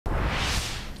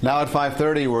Now at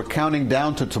 5:30, we're counting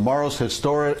down to tomorrow's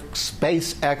historic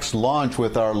SpaceX launch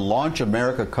with our Launch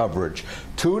America coverage.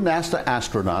 2 NASA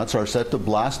astronauts are set to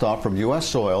blast off from U.S.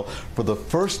 soil for the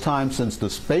first time since the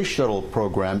Space Shuttle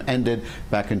program ended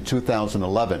back in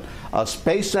 2011. A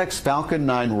SpaceX Falcon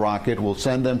 9 rocket will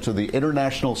send them to the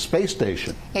International Space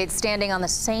Station. It's standing on the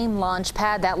same launch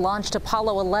pad that launched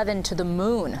Apollo 11 to the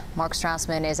moon. Mark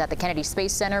Strassmann is at the Kennedy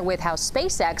Space Center with how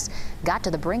SpaceX got to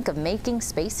the brink of making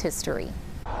space history.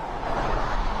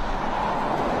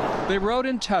 They rode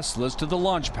in Teslas to the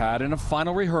launch pad in a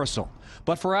final rehearsal.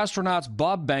 But for astronauts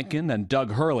Bob Behnken and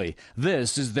Doug Hurley,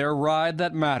 this is their ride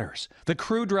that matters. The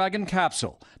Crew Dragon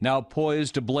capsule, now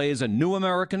poised to blaze a new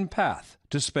American path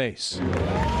to space.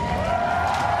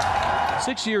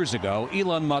 6 years ago,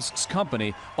 Elon Musk's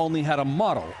company only had a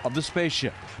model of the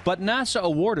spaceship. But NASA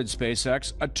awarded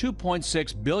SpaceX a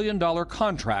 $2.6 billion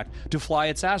contract to fly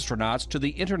its astronauts to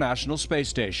the International Space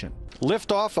Station.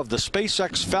 Liftoff of the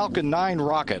SpaceX Falcon 9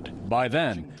 rocket. By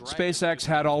then, SpaceX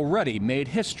had already made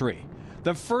history.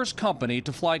 The first company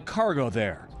to fly cargo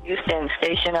there. Houston,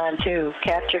 station on 2,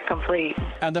 capture complete.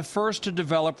 And the first to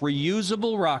develop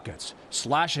reusable rockets,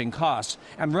 slashing costs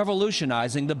and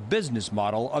revolutionizing the business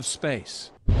model of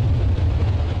space.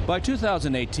 By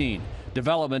 2018,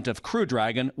 development of Crew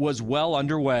Dragon was well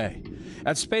underway.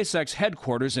 At SpaceX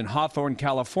headquarters in Hawthorne,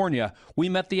 California, we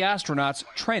met the astronauts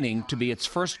training to be its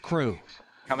first crew.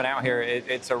 Coming out here,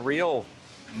 it's a real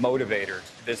motivator.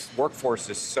 This workforce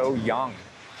is so young.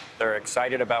 They're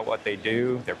excited about what they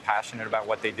do, they're passionate about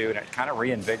what they do, and it kind of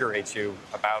reinvigorates you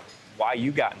about why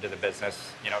you got into the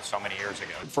business, so many years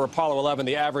ago. For Apollo 11,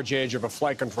 the average age of a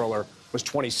flight controller was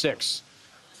 26.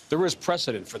 There is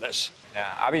precedent for this.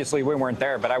 Yeah, obviously we weren't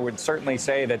there, but I would certainly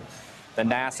say that the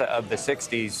NASA of the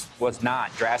 60s was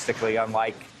not drastically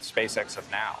unlike SpaceX of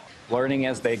now. Learning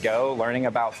as they go, learning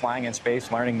about flying in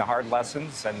space, learning the hard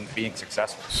lessons, and being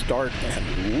successful. Start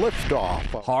and liftoff.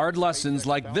 Hard lessons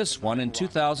like this one in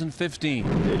 2015.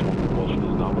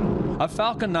 A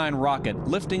Falcon 9 rocket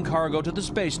lifting cargo to the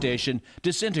space station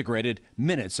disintegrated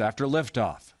minutes after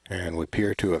liftoff. And we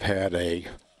appear to have had a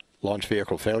launch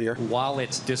vehicle failure. While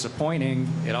it's disappointing,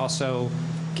 it also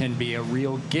can be a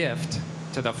real gift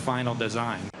to the final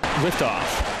design.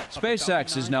 Liftoff.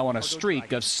 SpaceX is now on a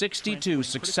streak of 62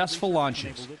 successful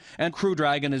launches, and Crew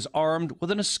Dragon is armed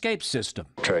with an escape system.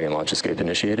 Dragon launch escape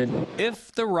initiated.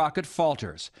 If the rocket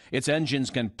falters, its engines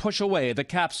can push away the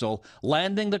capsule,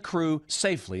 landing the crew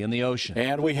safely in the ocean.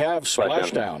 And we have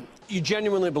splashdown. You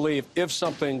genuinely believe if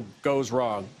something goes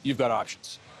wrong, you've got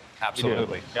options.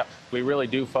 Absolutely. Yep. We really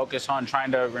do focus on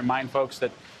trying to remind folks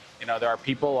that, there are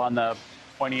people on the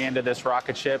pointy end of this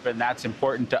rocket ship, and that's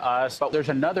important to us. But there's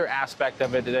another aspect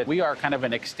of it that we are kind of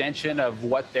an extension of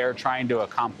what they're trying to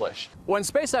accomplish. When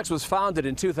SpaceX was founded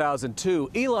in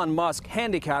 2002, Elon Musk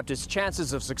handicapped its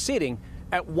chances of succeeding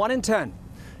at 1 in 10.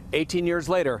 18 years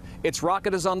later, its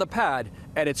rocket is on the pad,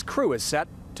 and its crew is set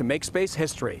to make space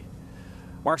history.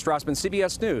 Mark Strassmann,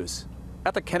 CBS News,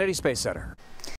 at the Kennedy Space Center.